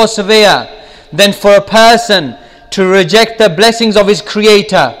oppression is more severe than for a person to reject the blessings of his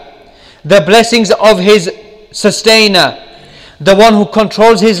creator, the blessings of his sustainer, the one who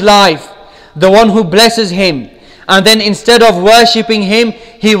controls his life, the one who blesses him, and then instead of worshipping him,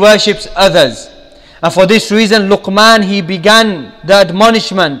 he worships others. And for this reason, Luqman, he began the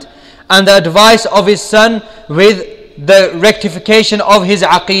admonishment and the advice of his son with the rectification of his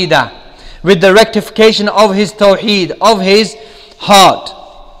aqeedah, with the rectification of his tawheed, of his heart.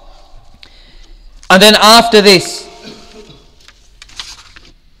 And then after this,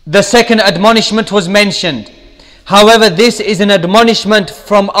 the second admonishment was mentioned. However, this is an admonishment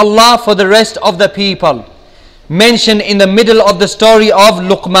from Allah for the rest of the people, mentioned in the middle of the story of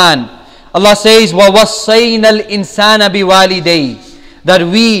Luqman. Allah says, وَوَصَّيْنَا الْإِنسَانَ بِوَالِدَيْهِ, that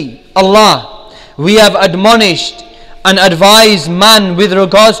we, Allah, we have admonished and advised man with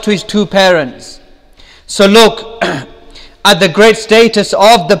regards to his two parents. So look at the great status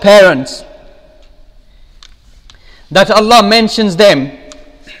of the parents, that Allah mentions them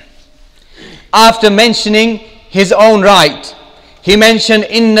after mentioning his own right. He mentioned,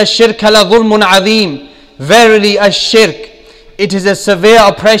 "Inna shirka la dhulmun azim," verily a shirk, it is a severe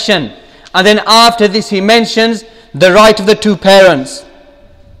oppression. And then after this he mentions the right of the two parents.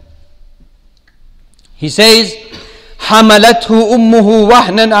 He says, حَمَلَتْهُ أُمُّهُ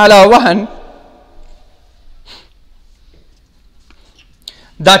وَهْنًا عَلَى وَهْنٍ,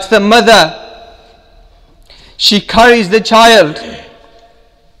 that the mother, she carries the child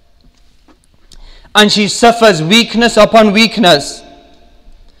and she suffers weakness upon weakness.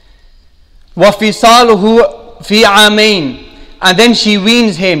 وَفِصَالُهُ فِي عَامَيْنِ, and then she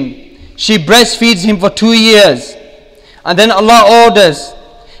weans him, she breastfeeds him for 2 years. And then Allah orders,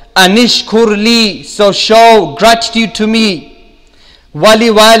 "Anishkur li," so show gratitude to me, "Wali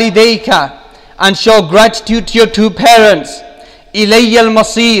walidayka," and show gratitude to your two parents, "Ilayya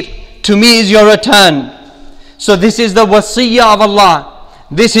al-masir," to me is your return. So this is the wasiyah of Allah.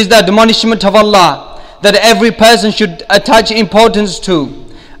 This is the admonishment of Allah that every person should attach importance to.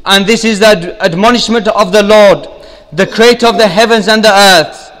 And this is the admonishment of the Lord, the creator of the heavens and the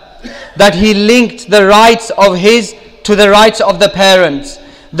earth, that he linked the rights of his to the rights of the parents.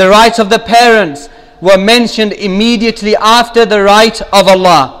 The rights of the parents were mentioned immediately after the right of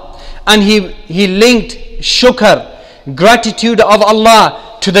Allah. And he linked shukr, gratitude of Allah,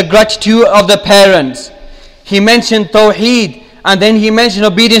 to the gratitude of the parents. He mentioned tawheed and then he mentioned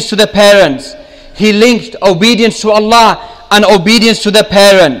obedience to the parents. He linked obedience to Allah and obedience to the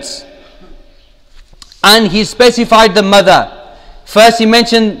parents. And he specified the mother. First he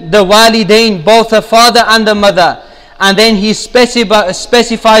mentioned the walidain, both the father and the mother. And then he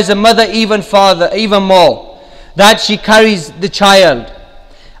specifies the mother even more. That she carries the child.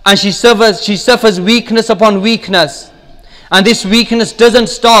 And she suffers weakness upon weakness. And this weakness doesn't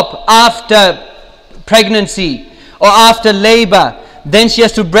stop after pregnancy or after labor. Then she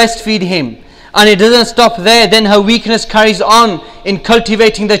has to breastfeed him. And it doesn't stop there. Then her weakness carries on in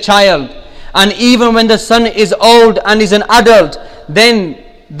cultivating the child. And even when the son is old and is an adult, then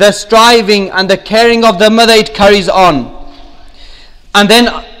the striving and the caring of the mother, it carries on. And then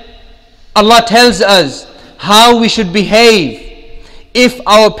Allah tells us how we should behave if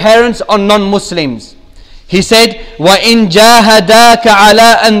our parents are non-Muslims. He said, وَإِن جَاهَدَاكَ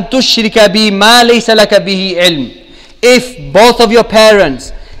عَلَىٰ أَن تُشْرِكَ بِي مَا لَيْسَ لَكَ بِهِ عِلْمٍ. If both of your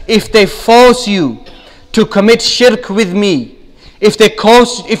parents, if they force you to commit shirk with me, if they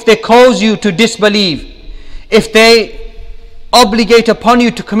cause you to disbelieve, if they obligate upon you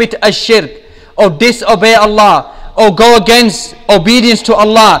to commit a shirk or disobey Allah or go against obedience to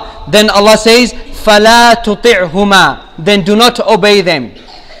Allah, then Allah says, فَلَا تُطِعْهُمَا, then do not obey them.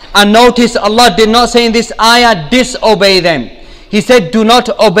 And notice Allah did not say in this ayah, disobey them. He said, do not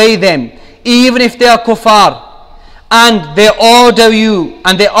obey them, even if they are kuffar, and they order you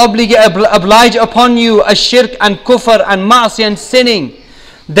and they oblige upon you a shirk and kufr and ma'asi and sinning,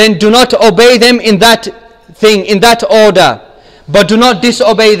 then do not obey them in that thing, in that order. But do not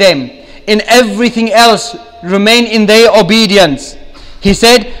disobey them. In everything else, remain in their obedience. He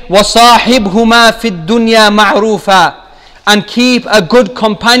said, وَصَاحِبْهُمَا فِي الدُّنْيَا مَعْرُوفًا, and keep a good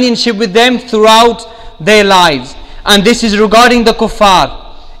companionship with them throughout their lives. And this is regarding the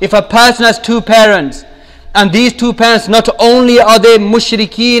kuffar. If a person has two parents, and these two parents, not only are they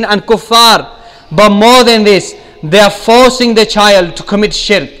mushrikeen and kuffar, but more than this, they are forcing the child to commit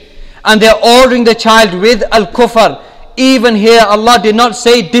shirk, and they are ordering the child with al-kufr. Even here Allah did not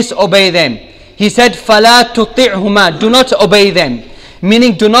say disobey them. He said فَلَا تُطِعْهُمَا, do not obey them.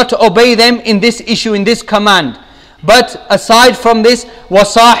 Meaning do not obey them in this issue, in this command. But aside from this,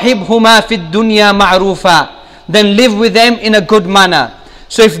 وَصَاحِبْهُمَا فِي الدُّنْيَا مَعْرُوفًا, then live with them in a good manner.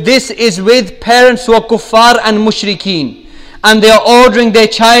 So if this is with parents who are kuffar and mushrikeen, and they are ordering their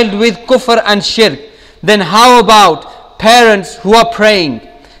child with kufr and shirk, then how about parents who are praying,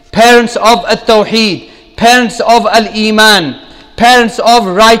 parents of at-tawheed, parents of al-iman, parents of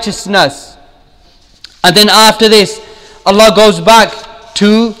righteousness? And then after this, Allah goes back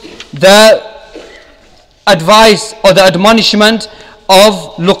to the advice or the admonishment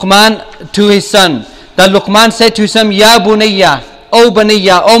of Luqman to his son. That Luqman said to his son, Ya bunayya, O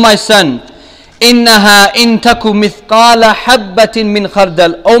bunayya, O my son, innaha in taku mithqala habbatin min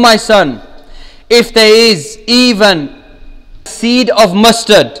khardal. O my son, if there is even seed of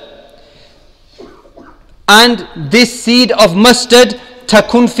mustard, and this seed of mustard,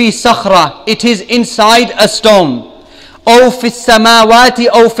 takun fi sakhra, it is inside a stone, O fi samawati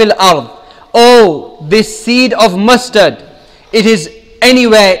o fil ard, oh, this seed of mustard, it is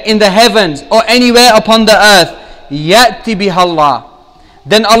anywhere in the heavens or anywhere upon the earth, ya'ti bihallah,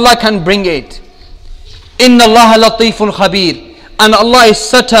 then Allah can bring it. Inna Allah latifun khabir, and Allah is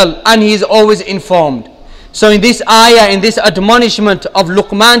subtle and He is always informed. So in this ayah, in this admonishment of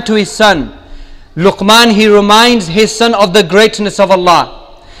Luqman to his son, Luqman, he reminds his son of the greatness of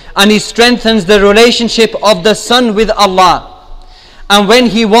Allah, and he strengthens the relationship of the son with Allah. And when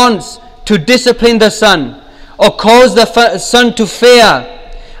he wants to discipline the son or cause the son to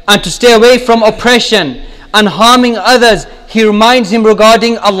fear and to stay away from oppression and harming others, he reminds him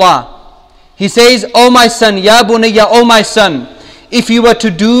regarding Allah. He says, O my son, Ya bunayya, O my son, if you were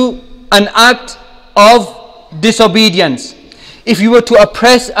to do an act of disobedience, if you were to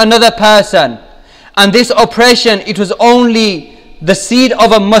oppress another person, and this oppression, it was only the seed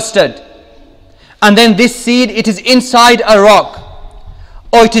of a mustard, and then this seed, it is inside a rock,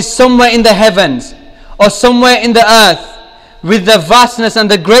 or it is somewhere in the heavens, or somewhere in the earth, with the vastness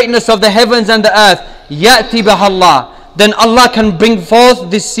and the greatness of the heavens and the earth, ya'ti bihallah, then Allah can bring forth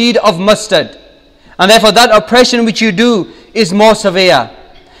this seed of mustard. And therefore that oppression which you do is more severe.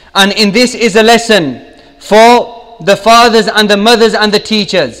 And in this is a lesson for the fathers and the mothers and the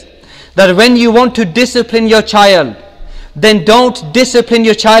teachers, that when you want to discipline your child, then don't discipline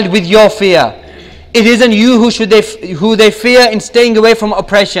your child with your fear. It isn't you who they fear in staying away from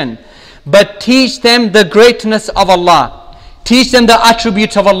oppression, but teach them the greatness of Allah. Teach them the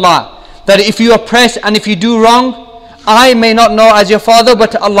attributes of Allah, that if you oppress and if you do wrong, I may not know as your father,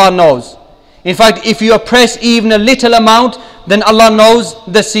 but Allah knows. In fact, if you oppress even a little amount, then Allah knows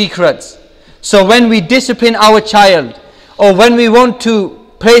the secrets. So when we discipline our child, or when we want to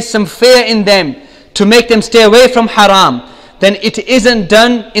place some fear in them to make them stay away from haram, then it isn't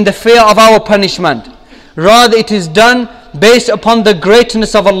done in the fear of our punishment. Rather, it is done based upon the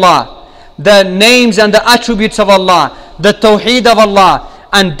greatness of Allah, the names and the attributes of Allah, the tawheed of Allah,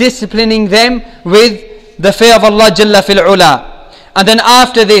 and disciplining them with the fear of Allah Jalla fil Ula. And then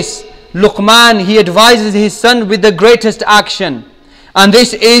after this, Luqman, he advises his son with the greatest action. And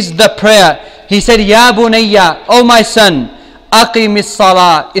this is the prayer. He said, Ya bunayya, O my son, aqimis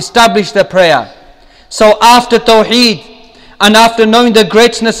salah, establish the prayer. So after tawheed, and after knowing the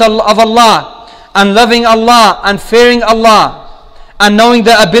greatness of Allah, and loving Allah, and fearing Allah, and knowing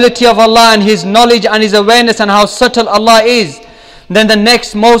the ability of Allah, and His knowledge, and His awareness, and how subtle Allah is, then the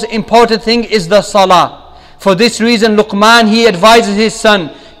next most important thing is the salah. For this reason, Luqman, he advises his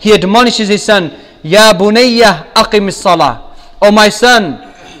son, he admonishes his son, Ya bunayya aqimis salah, O my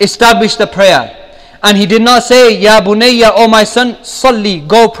son, establish the prayer. And he did not say, Ya bunayya, O my son, salli,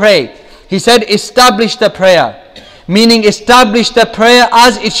 go pray. He said, establish the prayer. Meaning, establish the prayer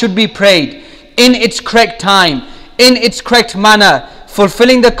as it should be prayed, in its correct time, in its correct manner,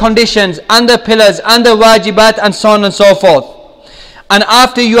 fulfilling the conditions and the pillars and the wajibat and so on and so forth. And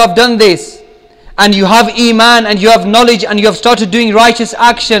after you have done this, and you have iman, and you have knowledge, and you have started doing righteous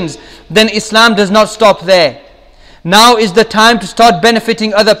actions, then Islam does not stop there. Now is the time to start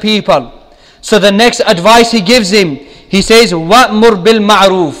benefiting other people. So the next advice he gives him, he says, وَأْمُرْ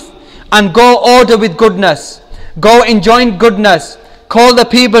بِالْمَعْرُوفِ, and go order with goodness, go enjoin goodness, call the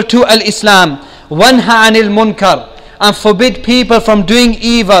people to al-Islam, وَنْهَ عَنِ الْمُنْكَرِ, and forbid people from doing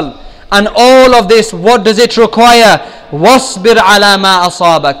evil. And all of this, what does it require? وَاصْبِرْ عَلَى مَا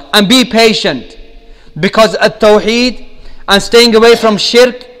أَصَابَكَ, and be patient. Because at-tawheed, and staying away from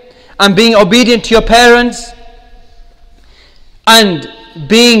shirk, and being obedient to your parents, and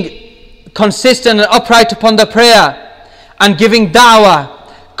being consistent and upright upon the prayer, and giving da'wah,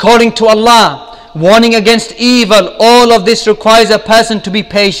 calling to Allah, warning against evil, all of this requires a person to be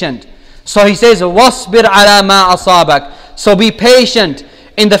patient. So he says, وَاصْبِرْ عَلَى مَا أَصَابَكَ, so be patient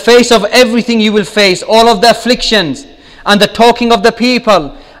in the face of everything you will face, all of the afflictions, and the talking of the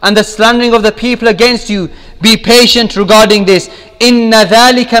people, and the slandering of the people against you. Be patient regarding this. إِنَّ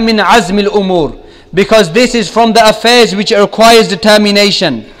ذَلِكَ مِنْ عَزْمِ الْأُمُورِ, because this is from the affairs which requires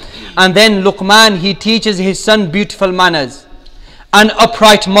determination. And then Luqman, he teaches his son beautiful manners and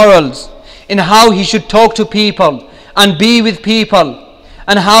upright morals, in how he should talk to people and be with people,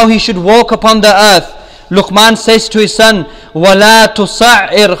 and how he should walk upon the earth. Luqman says to his son, وَلَا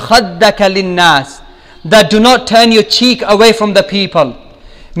تُصَعِّرْ خَدَّكَ لِلنَّاسِ, that do not turn your cheek away from the people.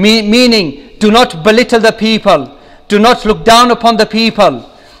 Meaning, do not belittle the people, do not look down upon the people,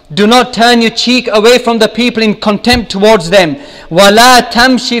 do not turn your cheek away from the people in contempt towards them. وَلَا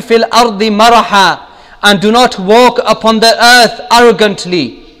تَمْشِ فِي الْأَرْضِ مَرَحًا, and do not walk upon the earth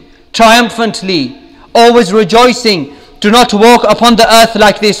arrogantly, triumphantly, always rejoicing. Do not walk upon the earth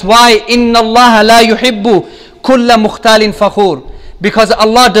like this. Why? إِنَّ اللَّهَ لَا يُحِبُّ كُلَّ مُخْتَالٍ فَخُورٍ, because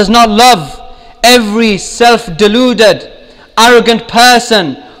Allah does not love every self-deluded, arrogant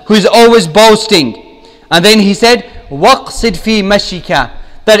person who is always boasting. And then he said, وَقْصِدْ فِي مَشِّكَ,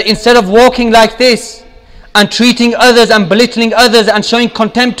 that instead of walking like this and treating others and belittling others and showing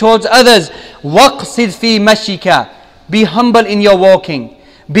contempt towards others, وَقْصِدْ فِي مَشِّكَ, be humble in your walking,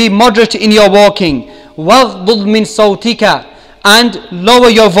 be moderate in your walking. وَغْضُضْ مِنْ صَوْتِكَ, and lower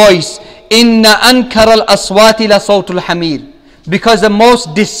your voice. إِنَّ أَنْكَرَ الْأَصْوَاتِ لَصَوْتُ الْحَمِيرِ, because the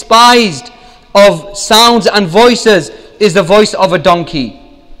most despised of sounds and voices is the voice of a donkey.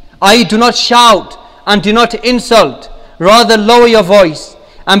 I do not shout and do not insult, rather lower your voice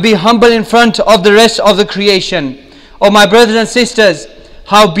and be humble in front of the rest of the creation. Oh my brothers and sisters,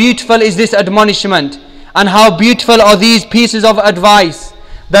 how beautiful is this admonishment, and how beautiful are these pieces of advice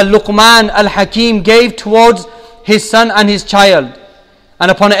that Luqman al-Hakim gave towards his son and his child.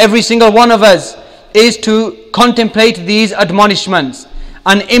 And upon every single one of us is to contemplate these admonishments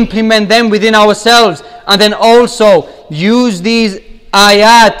and implement them within ourselves, and then also use these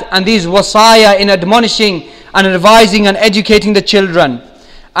ayat and these wasaya in admonishing and advising and educating the children.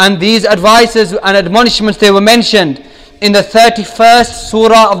 And these advices and admonishments, they were mentioned in the 31st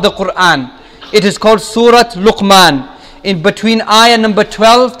surah of the Quran. It is called Surah Luqman, in between ayah number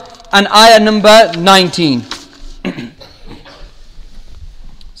 12 and ayah number 19.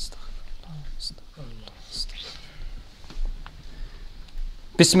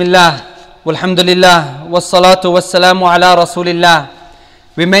 Bismillah, walhamdulillah, wassalatu wassalamu ala rasulillah.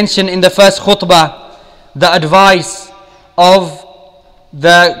 We mentioned in the first khutbah the advice of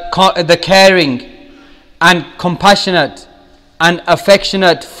the caring and compassionate and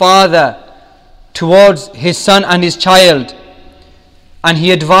affectionate father towards his son and his child, and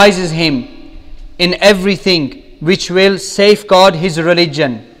he advises him in everything which will safeguard his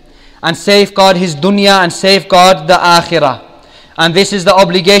religion and safeguard his dunya and safeguard the akhirah. And this is the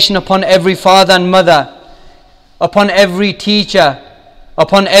obligation upon every father and mother, upon every teacher,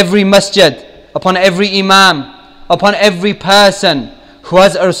 upon every masjid, upon every imam, upon every person who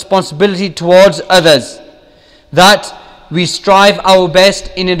has a responsibility towards others, that we strive our best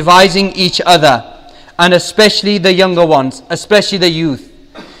in advising each other, and especially the younger ones, especially the youth,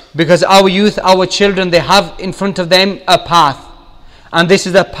 because our youth, our children, they have in front of them a path, and this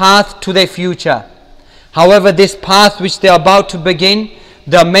is a path to their future. However, this path which they are about to begin,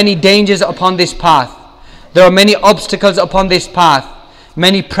 there are many dangers upon this path. There are many obstacles upon this path,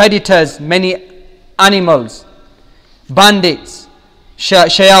 many predators, many animals, bandits,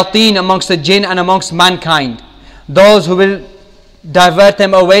 shayateen amongst the jinn and amongst mankind, those who will divert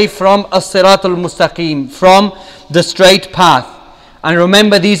them away from as-siratul mustaqim, from the straight path. And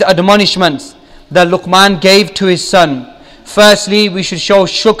remember these admonishments that Luqman gave to his son. Firstly, we should show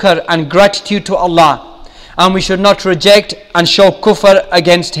shukr and gratitude to Allah, and we should not reject and show kufr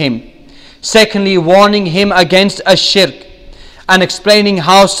against him. Secondly, warning him against ash-shirk and explaining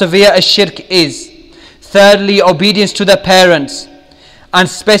how severe ash-shirk is. Thirdly, obedience to the parents and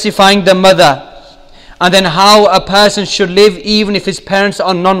specifying the mother, and then how a person should live even if his parents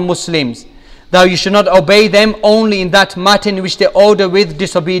are non-Muslims. Though you should not obey them only in that matter in which they order with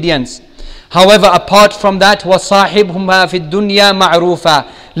disobedience. However, apart from that, وَصَاحِبْهُمْ فِي الدُّنْيَا مَعْرُوفًا,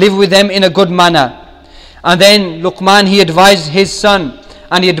 live with them in a good manner. And then Luqman, he advised his son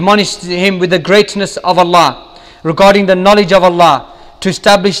and he admonished him with the greatness of Allah, regarding the knowledge of Allah, to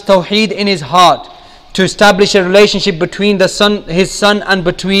establish tawheed in his heart, to establish a relationship between his son and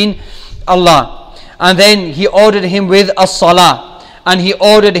between Allah. And then he ordered him with as-salah, and he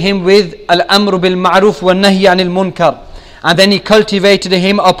ordered him with al-amru bil ma'ruf wa nahy anil munkar, and then he cultivated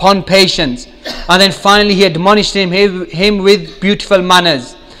him upon patience, and then finally he admonished him with beautiful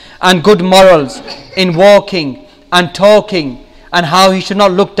manners and good morals in walking and talking, and how he should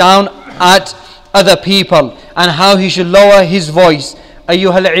not look down at other people, and how he should lower his voice.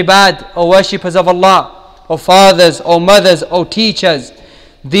 Ayyuhal ibad, O worshippers of Allah, O fathers, O mothers, O teachers,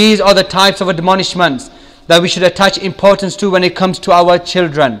 these are the types of admonishments that we should attach importance to when it comes to our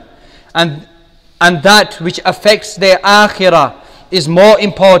children, and that which affects their akhirah is more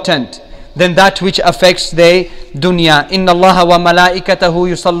important than that which affects their dunya. Inna Allah wa malaikatahu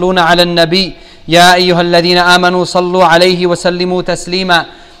yusalluna ala nabi ya ayyuhalladhina amanu sallu alayhi wa sallimu taslima.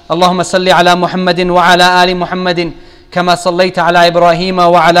 Allahumma salli ala Muhammadin wa ala ali Muhammadin kama sallaita ala Ibrahim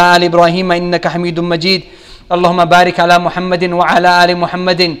wa ala ali Ibrahim innaka Hamidum Majid. اللهم بارك على محمد وعلى آل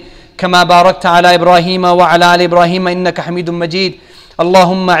محمد كما باركت على إبراهيم وعلى آل إبراهيم إنك حميد مجيد.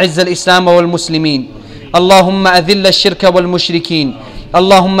 اللهم أعز الإسلام والمسلمين، اللهم أذل الشرك والمشركين،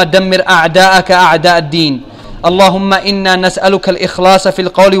 اللهم دمر أعداءك أعداء الدين. اللهم إنا نسألك الإخلاص في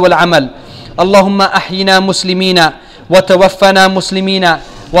القول والعمل. اللهم أحينا مسلمين وتوفنا مسلمين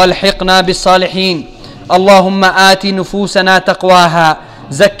والحقنا بالصالحين. اللهم آت نفوسنا تقواها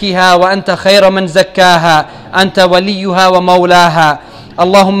زكها وأنت خير من زكاها، أنت وليها ومولاها.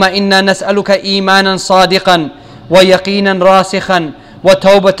 اللهم إنا نسألك إيمانا صادقا ويقينا راسخا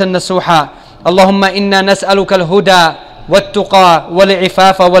وتوبة نصوحا. اللهم إنا نسألك الهدى والتقى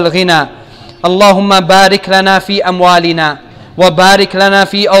والعفاف والغنى. اللهم بارك لنا في أموالنا، وبارك لنا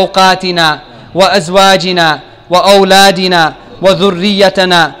في أوقاتنا وأزواجنا وأولادنا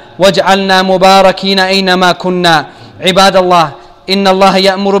وذريتنا، واجعلنا مباركين أينما كنا. عباد الله، إن الله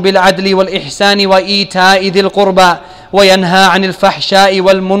يأمر بالعدل والإحسان وإيتاء ذي القربى وينهى عن الفحشاء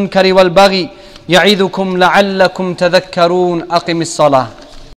والمنكر والبغي يعظكم لعلكم تذكرون. أقم الصلاة.